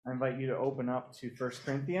I invite you to open up to 1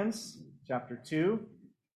 Corinthians chapter 2.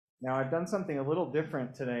 Now, I've done something a little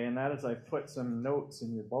different today, and that is I've put some notes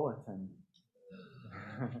in your bulletin.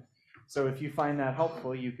 So if you find that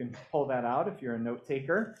helpful, you can pull that out if you're a note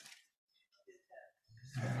taker.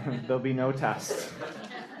 There'll be no test,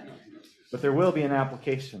 but there will be an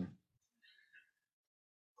application.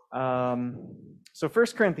 So 1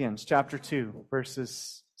 Corinthians chapter 2,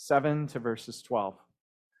 verses 7 to verses 12.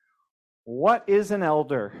 What is an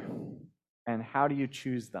elder, and how do you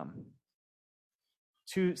choose them?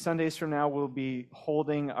 2 Sundays from now, we'll be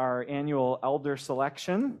holding our annual elder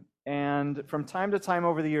selection. And from time to time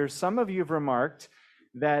over the years, some of you have remarked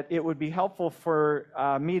that it would be helpful for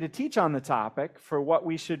me to teach on the topic for what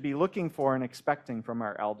we should be looking for and expecting from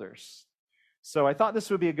our elders. So I thought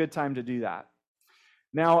this would be a good time to do that.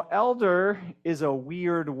 Now, elder is a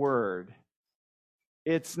weird word.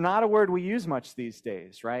 It's not a word we use much these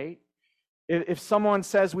days, right? If someone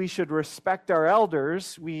says we should respect our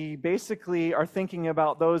elders, we basically are thinking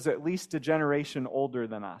about those at least a generation older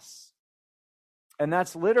than us. And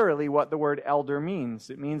that's literally what the word elder means.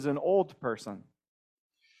 It means an old person.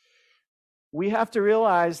 We have to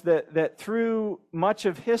realize that through much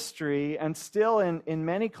of history, and still in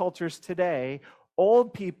many cultures today,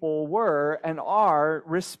 old people were and are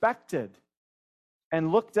respected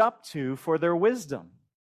and looked up to for their wisdom.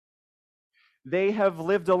 They have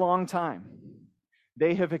lived a long time.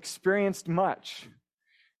 They have experienced much.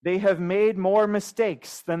 They have made more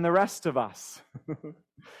mistakes than the rest of us.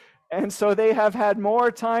 And so they have had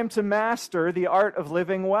more time to master the art of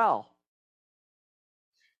living well.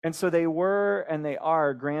 And so they were and they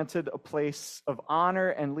are granted a place of honor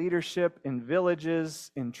and leadership in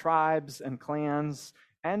villages, in tribes and clans,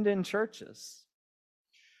 and in churches.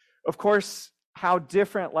 Of course, how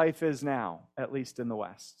different life is now, at least in the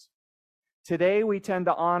West. Today, we tend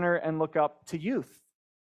to honor and look up to youth.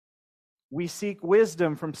 We seek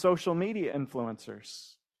wisdom from social media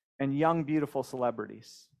influencers and young, beautiful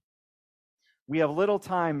celebrities. We have little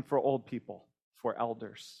time for old people, for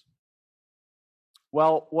elders.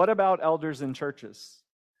 Well, what about elders in churches?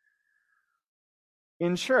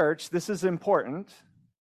 In church, this is important.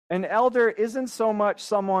 An elder isn't so much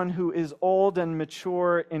someone who is old and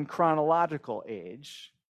mature in chronological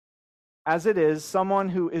age, as it is someone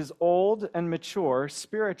who is old and mature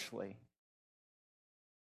spiritually.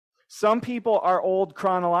 Some people are old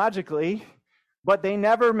chronologically, but they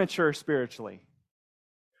never mature spiritually.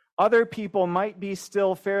 Other people might be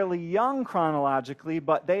still fairly young chronologically,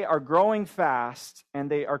 but they are growing fast and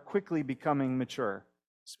they are quickly becoming mature,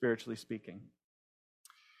 spiritually speaking.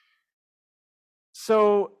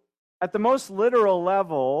 So, at the most literal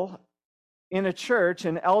level, in a church,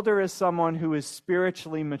 an elder is someone who is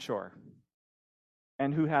spiritually mature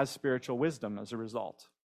and who has spiritual wisdom as a result.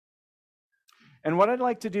 And what I'd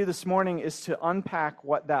like to do this morning is to unpack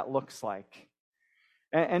what that looks like.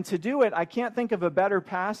 And to do it, I can't think of a better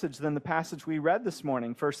passage than the passage we read this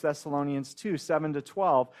morning, 1 Thessalonians 2, 7 to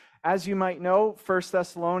 12. As you might know, 1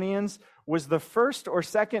 Thessalonians was the first or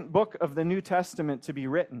second book of the New Testament to be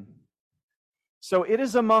written. So it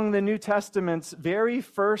is among the New Testament's very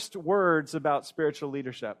first words about spiritual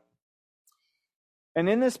leadership. And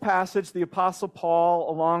in this passage, the Apostle Paul,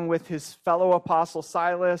 along with his fellow apostle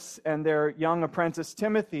Silas and their young apprentice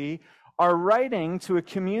Timothy, are writing to a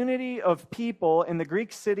community of people in the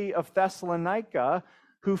Greek city of Thessalonica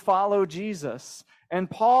who follow Jesus. And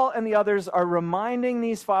Paul and the others are reminding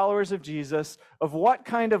these followers of Jesus of what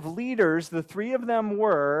kind of leaders the three of them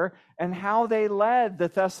were and how they led the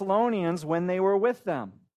Thessalonians when they were with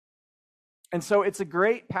them. And so it's a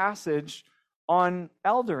great passage on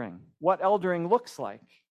eldering, what eldering looks like.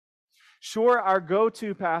 Sure, our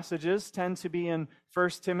go-to passages tend to be in 1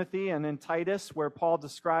 Timothy and in Titus, where Paul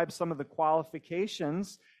describes some of the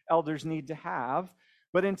qualifications elders need to have.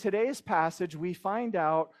 But in today's passage, we find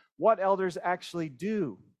out what elders actually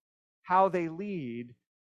do, how they lead,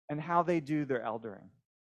 and how they do their eldering.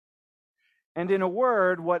 And in a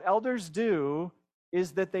word, what elders do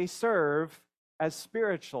is that they serve as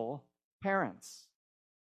spiritual parents.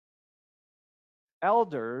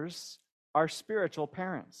 Elders are spiritual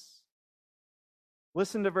parents.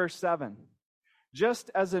 Listen to verse 7.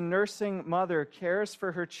 Just as a nursing mother cares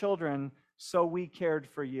for her children, so we cared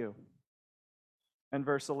for you. And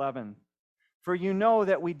verse 11. For you know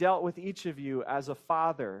that we dealt with each of you as a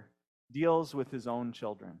father deals with his own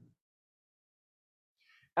children.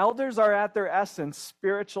 Elders are at their essence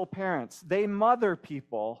spiritual parents. They mother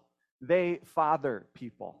people, they father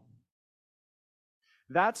people.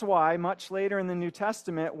 That's why much later in the New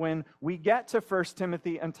Testament, when we get to 1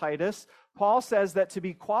 Timothy and Titus, Paul says that to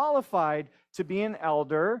be qualified to be an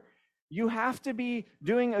elder, You have to be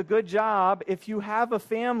doing a good job. If you have a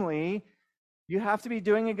family, you have to be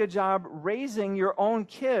doing a good job raising your own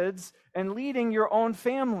kids and leading your own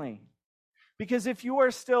family. Because if you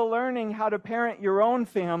are still learning how to parent your own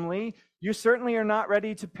family, you certainly are not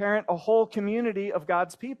ready to parent a whole community of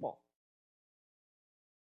God's people.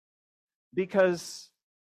 Because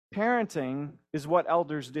parenting is what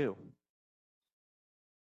elders do.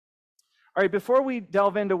 All right, before we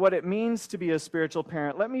delve into what it means to be a spiritual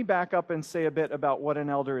parent, let me back up and say a bit about what an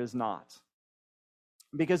elder is not.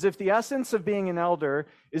 Because if the essence of being an elder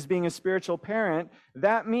is being a spiritual parent,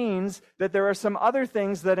 that means that there are some other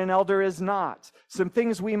things that an elder is not. Some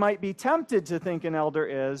things we might be tempted to think an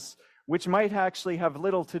elder is, which might actually have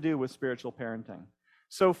little to do with spiritual parenting.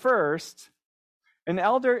 So first, an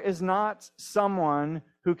elder is not someone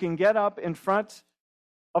who can get up in front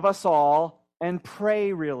of us all and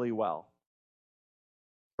pray really well.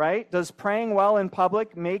 Right? Does praying well in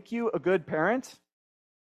public make you a good parent?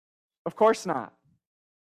 Of course not.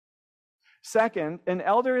 Second, an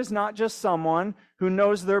elder is not just someone who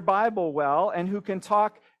knows their Bible well and who can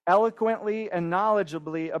talk eloquently and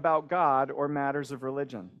knowledgeably about God or matters of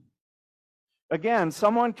religion. Again,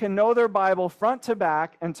 someone can know their Bible front to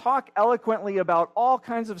back and talk eloquently about all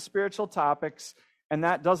kinds of spiritual topics, and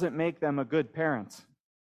that doesn't make them a good parent.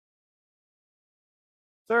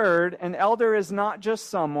 Third, an elder is not just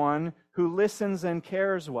someone who listens and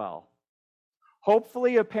cares well.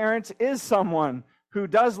 Hopefully, a parent is someone who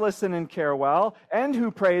does listen and care well, and who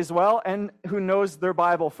prays well, and who knows their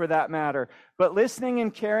Bible for that matter. But listening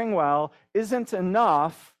and caring well isn't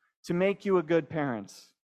enough to make you a good parent.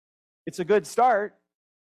 It's a good start,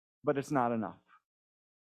 but it's not enough.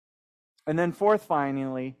 And then fourth,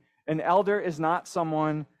 finally, an elder is not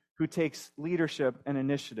someone who takes leadership and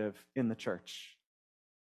initiative in the church.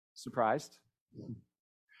 Surprised?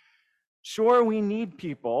 Sure, we need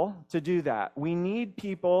people to do that. We need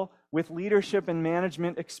people with leadership and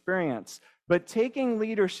management experience. But taking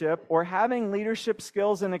leadership or having leadership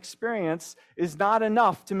skills and experience is not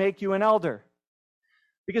enough to make you an elder.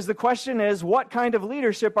 Because the question is, what kind of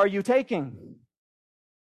leadership are you taking?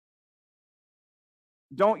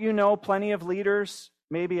 Don't you know plenty of leaders,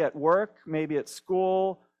 maybe at work, maybe at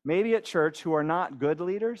school, maybe at church, who are not good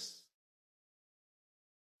leaders?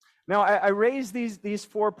 Now, I raise these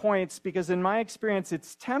 4 points because in my experience,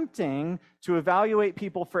 it's tempting to evaluate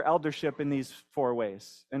people for eldership in these 4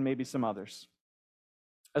 ways, and maybe some others.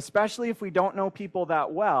 Especially if we don't know people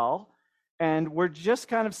that well, and we're just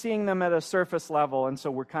kind of seeing them at a surface level, and so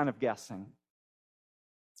we're kind of guessing.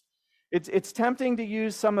 It's tempting to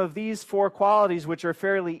use some of these 4 qualities, which are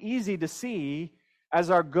fairly easy to see, as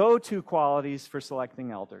our go-to qualities for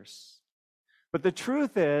selecting elders. But the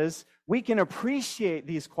truth is, we can appreciate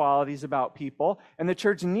these qualities about people, and the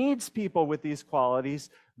church needs people with these qualities,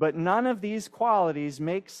 but none of these qualities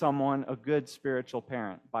make someone a good spiritual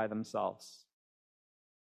parent by themselves.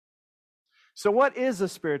 So what is a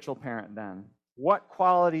spiritual parent then? What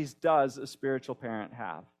qualities does a spiritual parent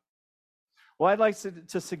have? Well, I'd like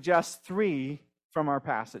to suggest 3 from our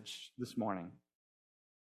passage this morning.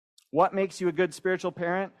 What makes you a good spiritual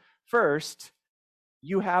parent? First,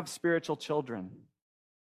 you have spiritual children.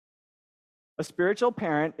 A spiritual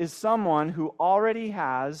parent is someone who already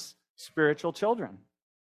has spiritual children.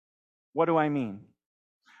 What do I mean?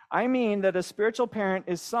 I mean that a spiritual parent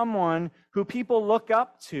is someone who people look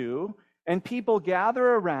up to and people gather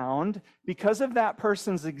around because of that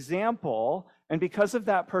person's example and because of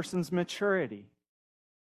that person's maturity.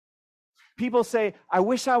 People say, I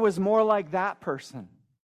wish I was more like that person.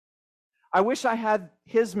 I wish I had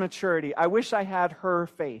his maturity. I wish I had her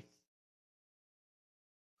faith.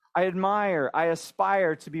 I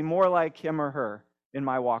aspire to be more like him or her in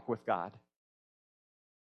my walk with God.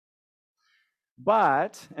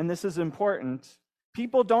 But, and this is important,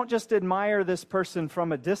 people don't just admire this person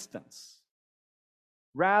from a distance.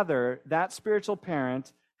 Rather, that spiritual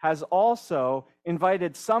parent has also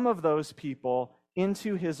invited some of those people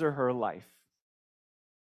into his or her life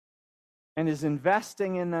and is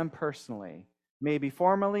investing in them personally, maybe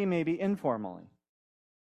formally, maybe informally.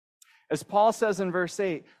 As Paul says in verse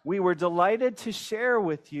 8, we were delighted to share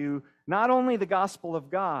with you not only the gospel of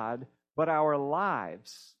God, but our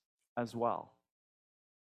lives as well.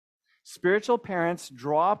 Spiritual parents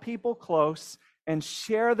draw people close and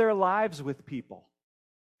share their lives with people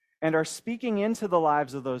and are speaking into the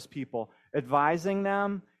lives of those people, advising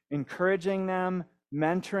them, encouraging them,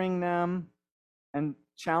 mentoring them, and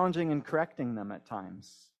challenging and correcting them at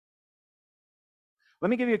times. Let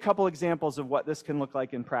me give you a couple examples of what this can look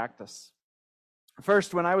like in practice.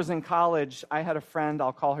 First, when I was in college, I had a friend,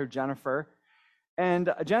 I'll call her Jennifer,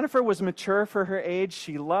 And Jennifer was mature for her age.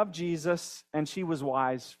 She loved Jesus, and she was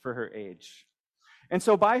wise for her age. And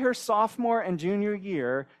so by her sophomore and junior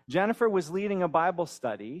year, Jennifer was leading a Bible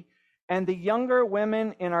study, and the younger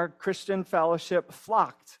women in our Christian fellowship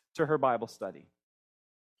flocked to her Bible study.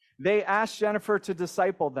 They asked Jennifer to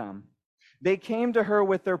disciple them. They came to her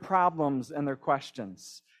with their problems and their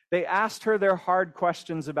questions. They asked her their hard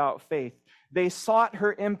questions about faith. They sought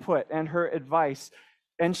her input and her advice.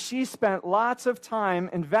 And she spent lots of time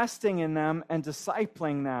investing in them and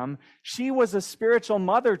discipling them. She was a spiritual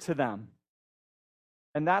mother to them.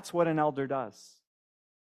 And that's what an elder does.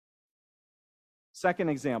 Second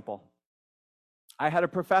example, I had a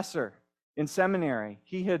professor in seminary.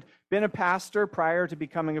 He had been a pastor prior to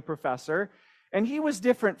becoming a professor, and he was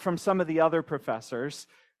different from some of the other professors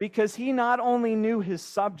because he not only knew his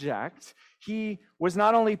subject, he was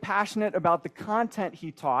not only passionate about the content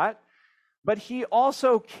he taught, but he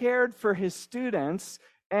also cared for his students,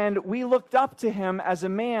 and we looked up to him as a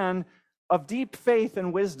man of deep faith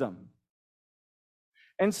and wisdom.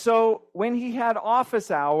 And so when he had office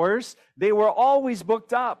hours, they were always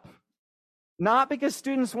booked up. Not because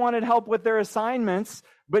students wanted help with their assignments,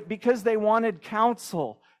 but because they wanted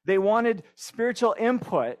counsel. They wanted spiritual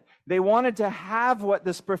input. They wanted to have what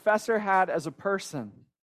this professor had as a person.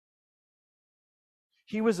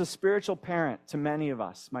 He was a spiritual parent to many of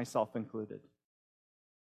us, myself included.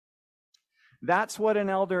 That's what an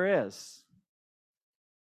elder is.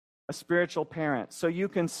 A spiritual parent. So you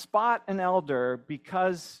can spot an elder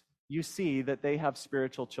because you see that they have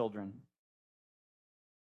spiritual children.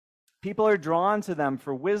 People are drawn to them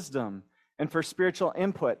for wisdom and for spiritual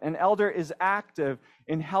input. An elder is active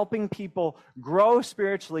in helping people grow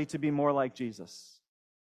spiritually to be more like Jesus.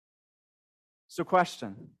 So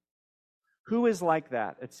question, who is like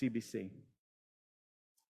that at CBC?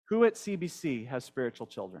 Who at CBC has spiritual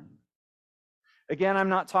children? Again, I'm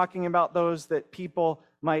not talking about those that people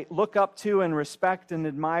might look up to and respect and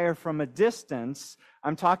admire from a distance.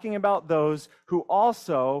 I'm talking about those who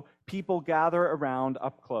also people gather around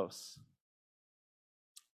up close.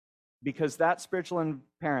 Because that spiritual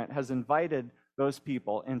parent has invited those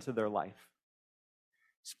people into their life.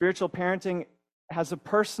 Spiritual parenting has a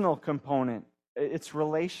personal component. It's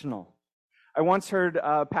relational. I once heard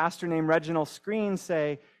a pastor named Reginald Screen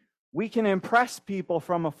say, we can impress people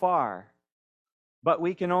from afar, but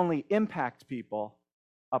we can only impact people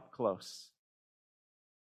up close.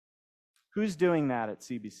 Who's doing that at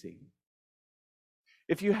CBC?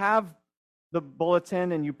 If you have the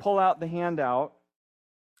bulletin and you pull out the handout,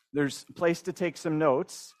 there's a place to take some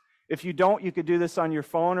notes. If you don't, you could do this on your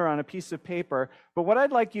phone or on a piece of paper. But what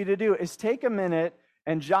I'd like you to do is take a minute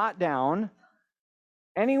and jot down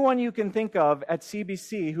anyone you can think of at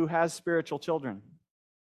CBC who has spiritual children.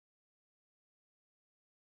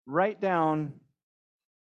 Write down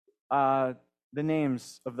the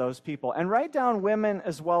names of those people. And write down women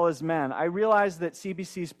as well as men. I realize that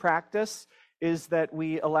CBC's practice is that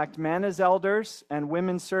we elect men as elders and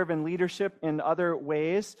women serve in leadership in other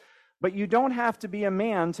ways, but you don't have to be a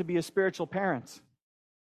man to be a spiritual parent.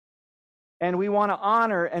 And we want to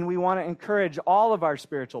honor and we want to encourage all of our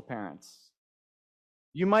spiritual parents.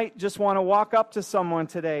 You might just want to walk up to someone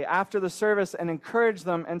today after the service and encourage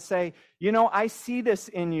them and say, you know, I see this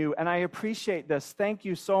in you and I appreciate this. Thank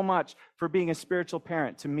you so much for being a spiritual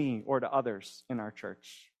parent to me or to others in our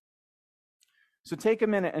church. So take a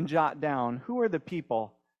minute and jot down, who are the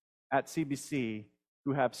people at CBC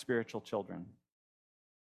who have spiritual children?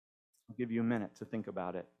 I'll give you a minute to think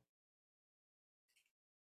about it.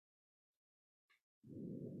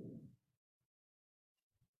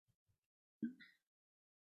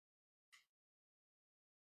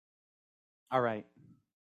 All right.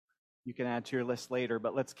 You can add to your list later,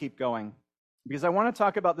 but let's keep going. Because I want to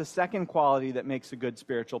talk about the second quality that makes a good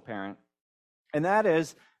spiritual parent. And that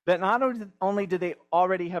is that not only do they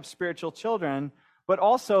already have spiritual children, but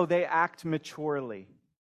also they act maturely.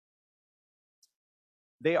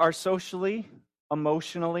 They are socially,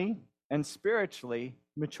 emotionally, and spiritually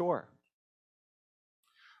mature.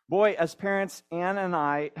 Boy, as parents, Anne and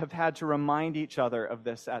I have had to remind each other of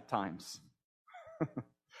this at times.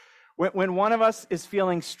 When one of us is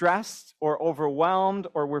feeling stressed or overwhelmed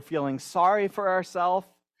or we're feeling sorry for ourselves,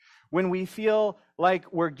 when we feel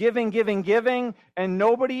like we're giving, and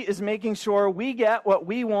nobody is making sure we get what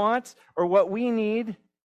we want or what we need,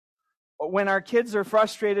 when our kids are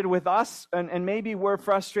frustrated with us and maybe we're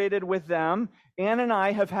frustrated with them, Anne and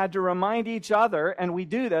I have had to remind each other, and we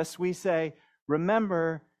do this, we say,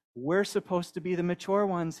 remember, we're supposed to be the mature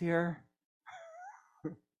ones here.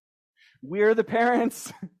 We're the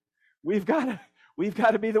parents. We've got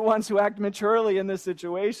to be the ones who act maturely in this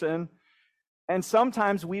situation. And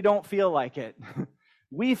sometimes we don't feel like it.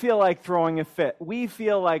 We feel like throwing a fit. We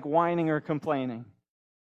feel like whining or complaining.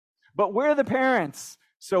 But we're the parents,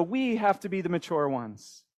 so we have to be the mature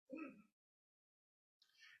ones.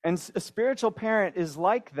 And a spiritual parent is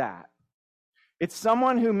like that. It's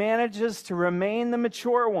someone who manages to remain the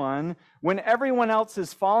mature one when everyone else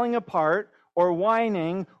is falling apart or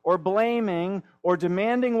whining or blaming or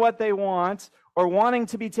demanding what they want or wanting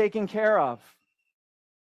to be taken care of.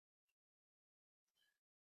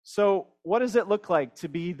 So what does it look like to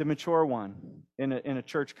be the mature one in a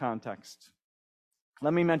church context?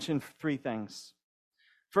 Let me mention 3 things.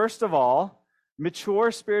 First of all,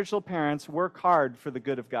 mature spiritual parents work hard for the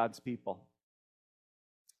good of God's people.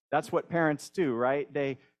 That's what parents do, right?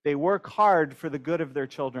 They work hard for the good of their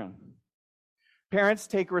children. Parents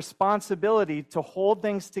take responsibility to hold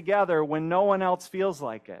things together when no one else feels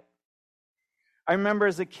like it. I remember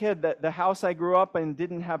as a kid that the house I grew up in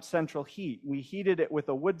didn't have central heat. We heated it with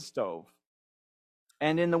a wood stove.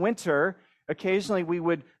 And in the winter, occasionally we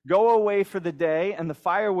would go away for the day and the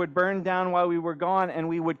fire would burn down while we were gone, and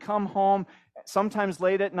we would come home sometimes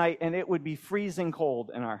late at night and it would be freezing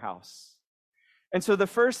cold in our house. And so the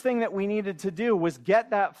first thing that we needed to do was get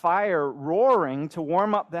that fire roaring to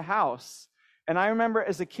warm up the house. And I remember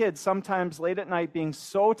as a kid, sometimes late at night being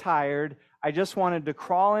so tired, I just wanted to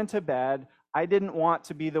crawl into bed. I didn't want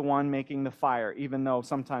to be the one making the fire, even though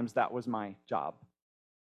sometimes that was my job.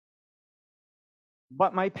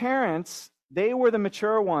 But my parents, they were the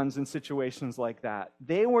mature ones in situations like that.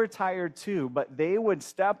 They were tired too, but they would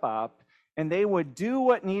step up and they would do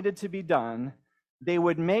what needed to be done. They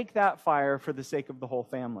would make that fire for the sake of the whole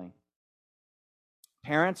family.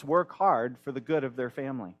 Parents work hard for the good of their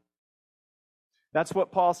family. That's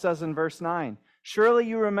what Paul says in verse 9. Surely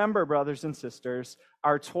you remember, brothers and sisters,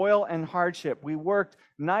 our toil and hardship. We worked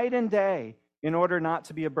night and day in order not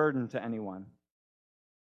to be a burden to anyone.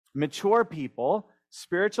 Mature people,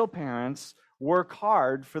 spiritual parents, work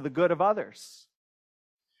hard for the good of others.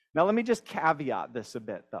 Now let me just caveat this a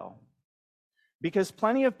bit, though. Because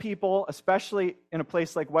plenty of people, especially in a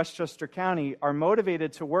place like Westchester County, are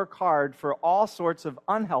motivated to work hard for all sorts of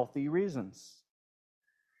unhealthy reasons.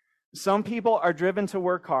 Some people are driven to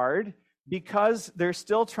work hard because they're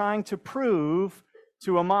still trying to prove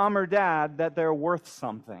to a mom or dad that they're worth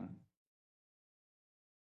something.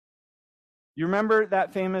 You remember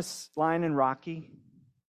that famous line in Rocky?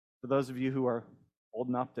 For those of you who are old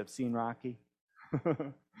enough to have seen Rocky.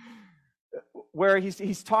 Where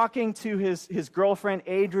he's talking to his girlfriend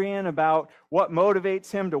Adrian about what motivates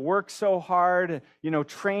him to work so hard,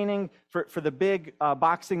 training for the big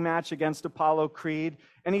boxing match against Apollo Creed.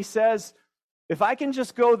 And he says, if I can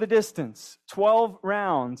just go the distance, 12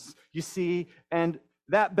 rounds, you see, and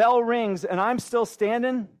that bell rings and I'm still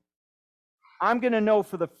standing, I'm going to know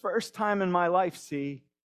for the first time in my life, see,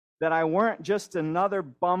 that I weren't just another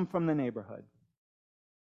bum from the neighborhood.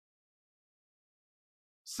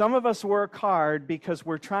 Some of us work hard because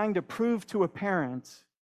we're trying to prove to a parent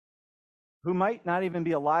who might not even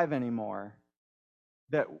be alive anymore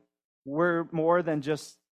that we're more than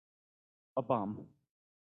just a bum,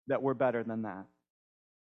 that we're better than that.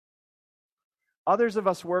 Others of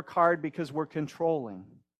us work hard because we're controlling.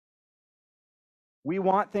 We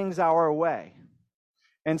want things our way.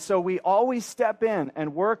 And so we always step in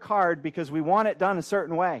and work hard because we want it done a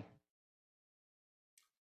certain way.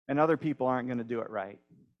 And other people aren't going to do it right,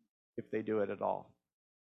 if they do it at all.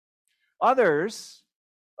 Others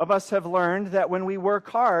of us have learned that when we work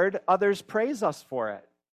hard, others praise us for it.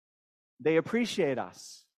 They appreciate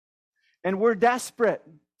us. And we're desperate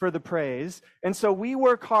for the praise, and so we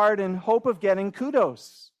work hard in hope of getting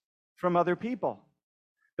kudos from other people,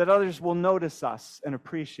 that others will notice us and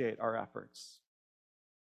appreciate our efforts.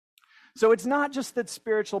 So it's not just that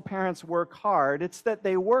spiritual parents work hard, it's that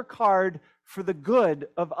they work hard for the good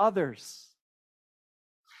of others.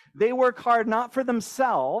 They work hard not for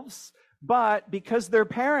themselves, but because they're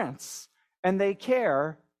parents and they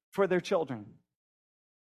care for their children.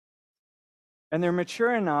 And they're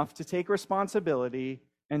mature enough to take responsibility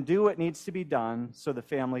and do what needs to be done so the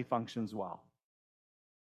family functions well.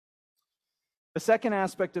 The second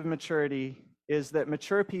aspect of maturity is that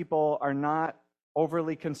mature people are not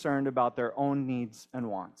overly concerned about their own needs and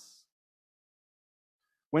wants.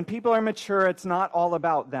 When people are mature, it's not all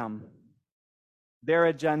about them, their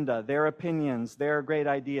agenda, their opinions, their great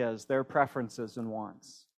ideas, their preferences and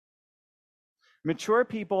wants. Mature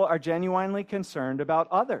people are genuinely concerned about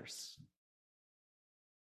others.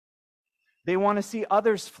 They want to see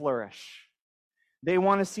others flourish. They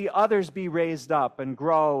want to see others be raised up and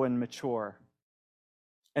grow and mature.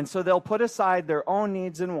 And so they'll put aside their own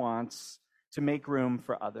needs and wants to make room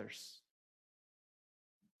for others.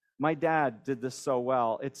 My dad did this so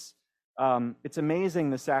well. It's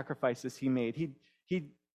amazing the sacrifices he made.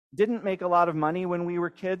 He didn't make a lot of money when we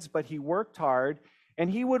were kids, but he worked hard,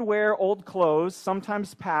 and he would wear old clothes,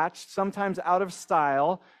 sometimes patched, sometimes out of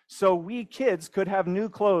style, so we kids could have new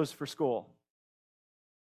clothes for school.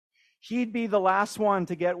 He'd be the last one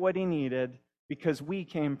to get what he needed because we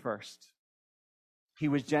came first. He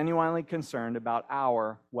was genuinely concerned about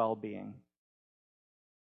our well-being.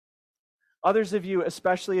 Others of you,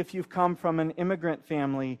 especially if you've come from an immigrant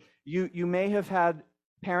family, you may have had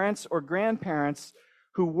parents or grandparents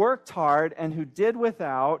who worked hard and who did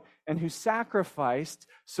without and who sacrificed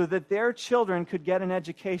so that their children could get an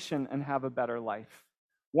education and have a better life,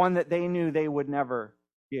 one that they knew they would never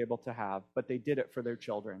be able to have, but they did it for their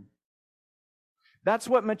children. That's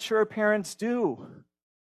what mature parents do.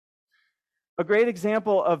 A great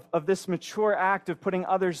example of this mature act of putting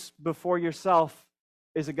others before yourself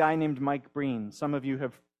is a guy named Mike Breen. Some of you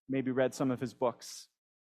have maybe read some of his books.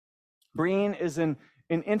 Breen is an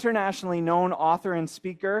internationally known author and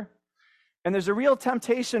speaker, and there's a real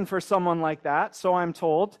temptation for someone like that, so I'm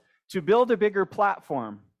told, to build a bigger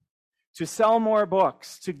platform, to sell more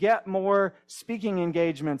books, to get more speaking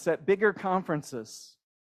engagements at bigger conferences.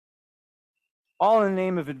 All in the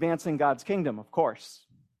name of advancing God's kingdom, of course.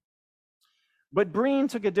 But Breen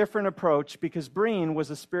took a different approach because Breen was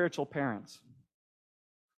a spiritual parent.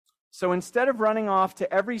 So instead of running off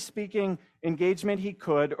to every speaking engagement he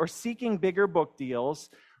could or seeking bigger book deals,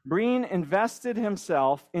 Breen invested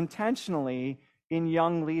himself intentionally in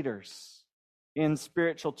young leaders, in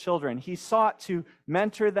spiritual children. He sought to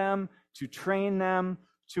mentor them, to train them,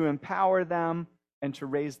 to empower them, and to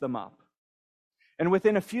raise them up. And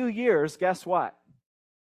within a few years, guess what?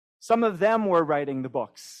 Some of them were writing the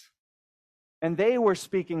books, and they were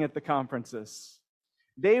speaking at the conferences.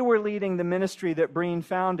 They were leading the ministry that Breen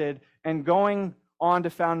founded and going on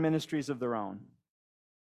to found ministries of their own.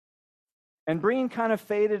 And Breen kind of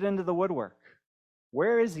faded into the woodwork.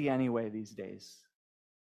 Where is he anyway these days?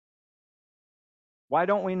 Why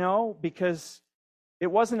don't we know? Because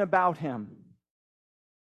it wasn't about him.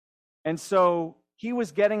 And so he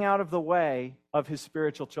was getting out of the way of his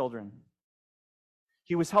spiritual children.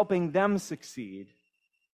 He was helping them succeed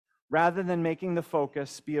rather than making the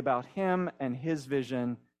focus be about him and his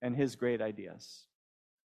vision and his great ideas.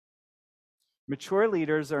 Mature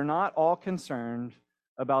leaders are not all concerned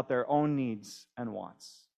about their own needs and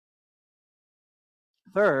wants.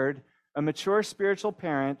 Third, a mature spiritual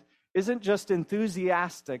parent isn't just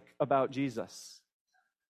enthusiastic about Jesus.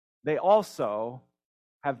 They also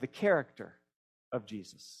have the character of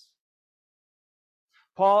Jesus.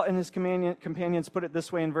 Paul and his companions put it this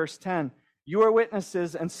way in verse 10. You are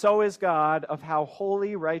witnesses, and so is God, of how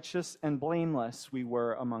holy, righteous, and blameless we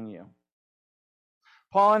were among you.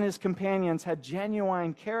 Paul and his companions had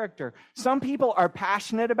genuine character. Some people are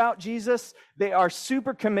passionate about Jesus. They are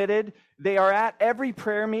super committed. They are at every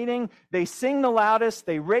prayer meeting. They sing the loudest.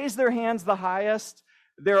 They raise their hands the highest.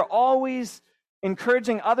 They're always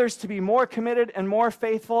encouraging others to be more committed and more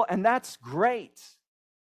faithful, and that's great.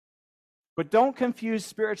 But don't confuse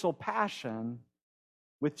spiritual passion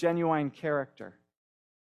with genuine character.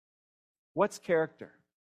 What's character?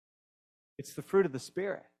 It's the fruit of the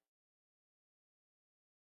Spirit.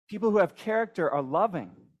 People who have character are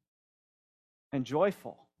loving and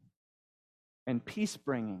joyful and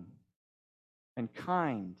peace-bringing and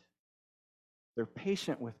kind. They're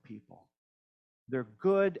patient with people. They're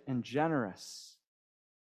good and generous.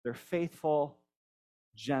 They're faithful,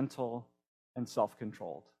 gentle, and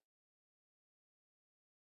self-controlled.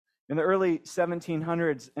 In the early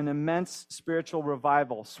 1700s, an immense spiritual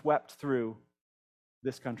revival swept through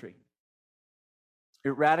this country.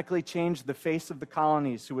 It radically changed the face of the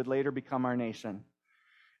colonies who would later become our nation.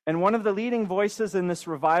 And one of the leading voices in this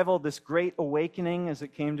revival, this great awakening, as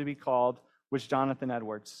it came to be called, was Jonathan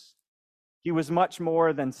Edwards. He was much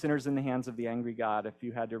more than sinners in the hands of the angry God, if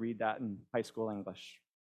you had to read that in high school English.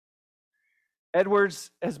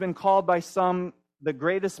 Edwards has been called by some the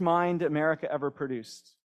greatest mind America ever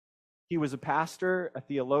produced. He was a pastor, a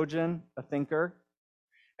theologian, a thinker.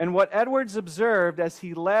 And what Edwards observed as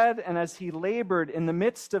he led and as he labored in the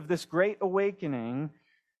midst of this great awakening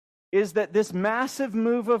is that this massive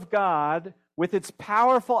move of God, with its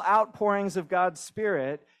powerful outpourings of God's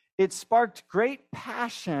Spirit, it sparked great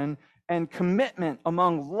passion and commitment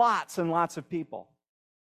among lots and lots of people.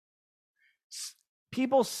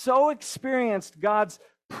 People so experienced God's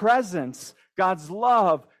presence, God's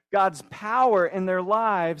love, God's power in their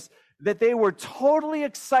lives that they were totally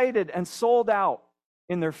excited and sold out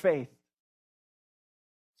in their faith.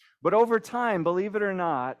 But over time, believe it or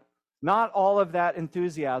not all of that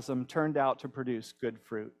enthusiasm turned out to produce good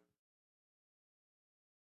fruit.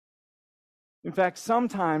 In fact,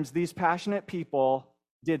 sometimes these passionate people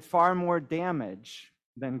did far more damage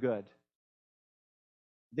than good.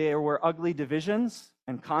 There were ugly divisions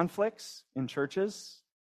and conflicts in churches.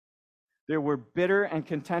 There were bitter and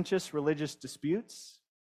contentious religious disputes.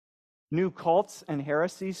 New cults and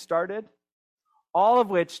heresies started, all of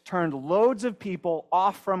which turned loads of people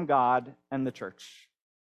off from God and the church.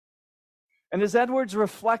 And as Edwards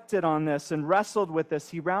reflected on this and wrestled with this,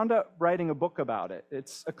 he wound up writing a book about it.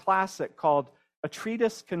 It's a classic called A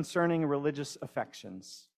Treatise Concerning Religious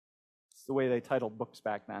Affections. It's the way they titled books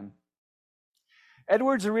back then.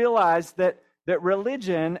 Edwards realized that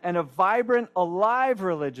religion, and a vibrant, alive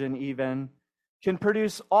religion even, can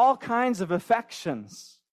produce all kinds of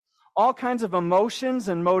affections, all kinds of emotions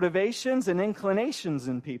and motivations and inclinations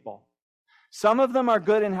in people. Some of them are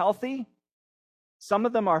good and healthy. Some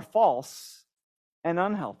of them are false and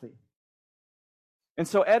unhealthy. And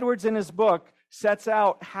so Edwards in his book sets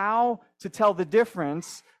out how to tell the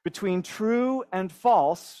difference between true and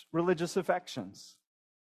false religious affections.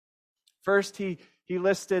 First, he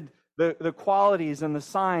listed the qualities and the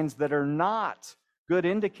signs that are not good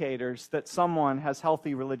indicators that someone has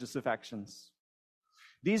healthy religious affections.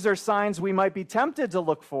 These are signs we might be tempted to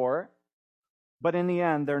look for, but in the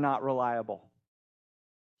end, they're not reliable.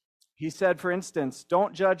 He said, for instance,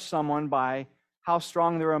 don't judge someone by how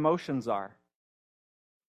strong their emotions are,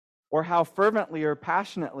 or how fervently or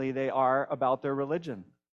passionately they are about their religion,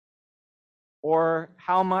 or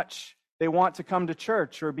how much they want to come to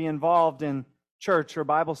church or be involved in church or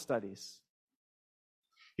Bible studies.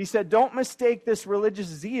 He said, don't mistake this religious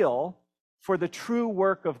zeal for the true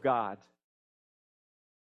work of God.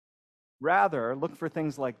 Rather, look for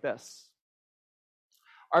things like this.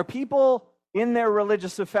 Are people in their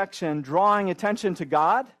religious affection drawing attention to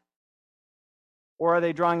God, or are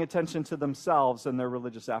they drawing attention to themselves and their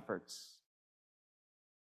religious efforts?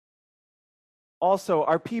 Also,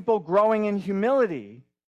 are people growing in humility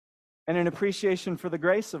and an appreciation for the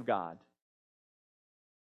grace of God?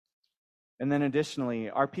 And then additionally,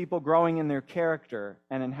 are people growing in their character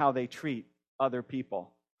and in how they treat other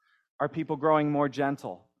people? Are people growing more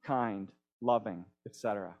gentle, kind, loving,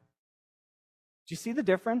 etc.? Do you see the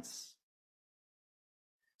difference?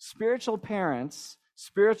 Spiritual parents,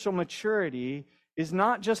 spiritual maturity is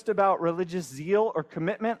not just about religious zeal or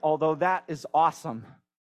commitment, although that is awesome.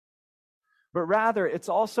 But rather, it's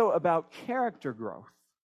also about character growth.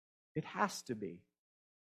 It has to be.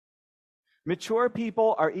 Mature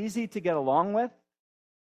people are easy to get along with.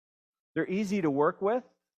 They're easy to work with.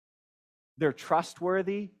 They're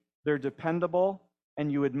trustworthy. They're dependable.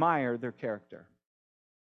 And you admire their character.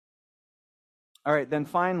 All right, then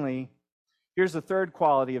finally, here's the third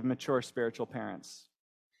quality of mature spiritual parents.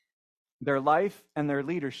 Their life and their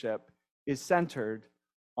leadership is centered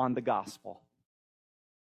on the gospel.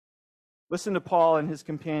 Listen to Paul and his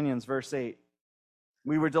companions, verse 8.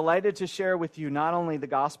 We were delighted to share with you not only the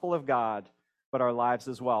gospel of God, but our lives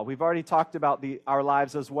as well. We've already talked about our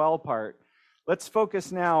lives as well part. Let's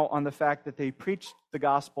focus now on the fact that they preached the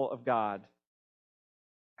gospel of God.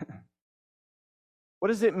 What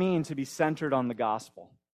does it mean to be centered on the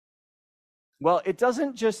gospel? Well, it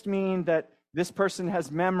doesn't just mean that this person has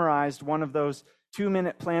memorized one of those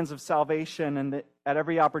 2-minute plans of salvation and that at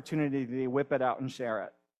every opportunity they whip it out and share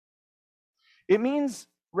it. It means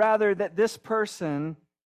rather that this person's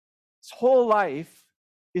whole life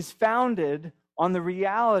is founded on the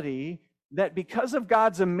reality that because of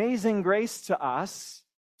God's amazing grace to us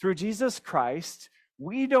through Jesus Christ,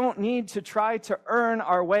 we don't need to try to earn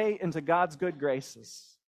our way into God's good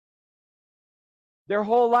graces. Their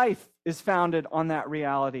whole life is founded on that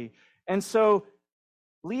reality. And so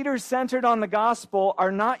leaders centered on the gospel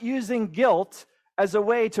are not using guilt as a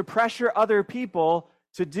way to pressure other people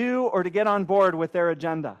to do or to get on board with their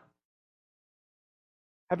agenda.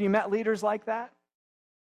 Have you met leaders like that?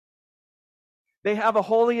 They have a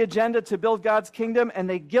holy agenda to build God's kingdom, and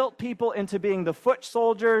they guilt people into being the foot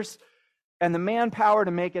soldiers and the manpower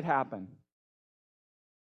to make it happen.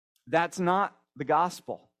 That's not the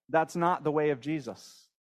gospel. That's not the way of Jesus.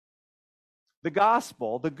 The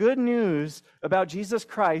gospel, the good news about Jesus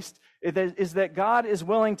Christ, is that God is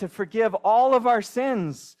willing to forgive all of our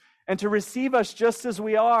sins and to receive us just as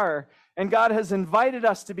we are. And God has invited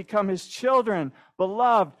us to become His children,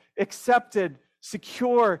 beloved, accepted,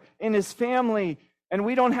 secure in His family. And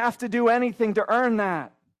we don't have to do anything to earn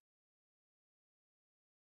that.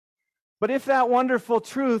 But if that wonderful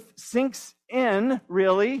truth sinks in,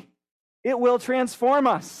 really, it will transform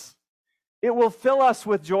us. It will fill us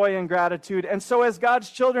with joy and gratitude. And so as God's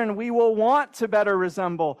children, we will want to better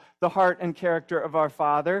resemble the heart and character of our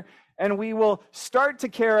Father, and we will start to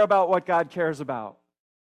care about what God cares about.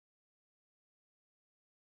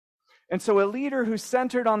 And so a leader who's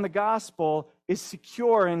centered on the gospel is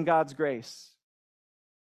secure in God's grace.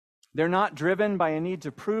 They're not driven by a need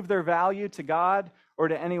to prove their value to God or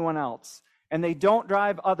to anyone else. And they don't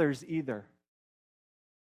drive others either.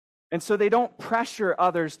 And so they don't pressure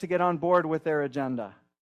others to get on board with their agenda.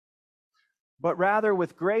 But rather,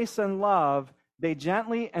 with grace and love, they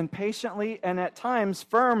gently and patiently and at times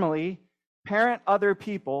firmly parent other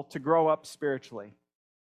people to grow up spiritually.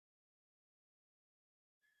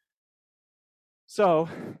 So,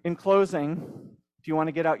 in closing, if you want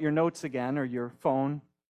to get out your notes again or your phone,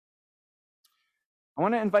 I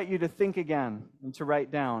want to invite you to think again and to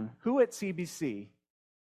write down who at CBC,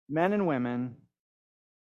 men and women,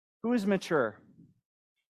 who is mature,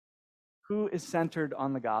 who is centered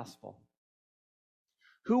on the gospel,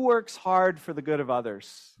 who works hard for the good of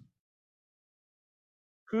others,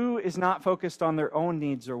 who is not focused on their own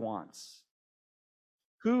needs or wants,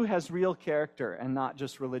 who has real character and not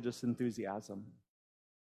just religious enthusiasm,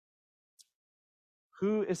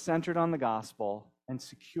 who is centered on the gospel and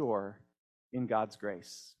secure in God's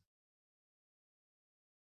grace.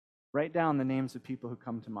 Write down the names of people who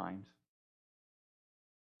come to mind.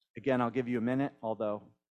 Again, I'll give you a minute, although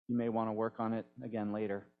you may want to work on it again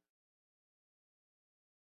later.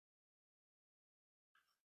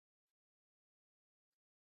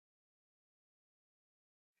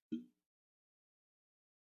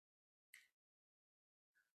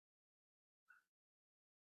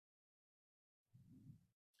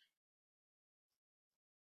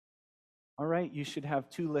 All right, you should have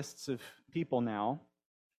 2 lists of people now.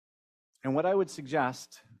 And what I would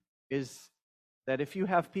suggest is that if you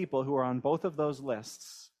have people who are on both of those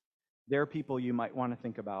lists, they're people you might want to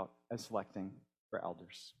think about as selecting for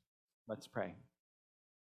elders. Let's pray.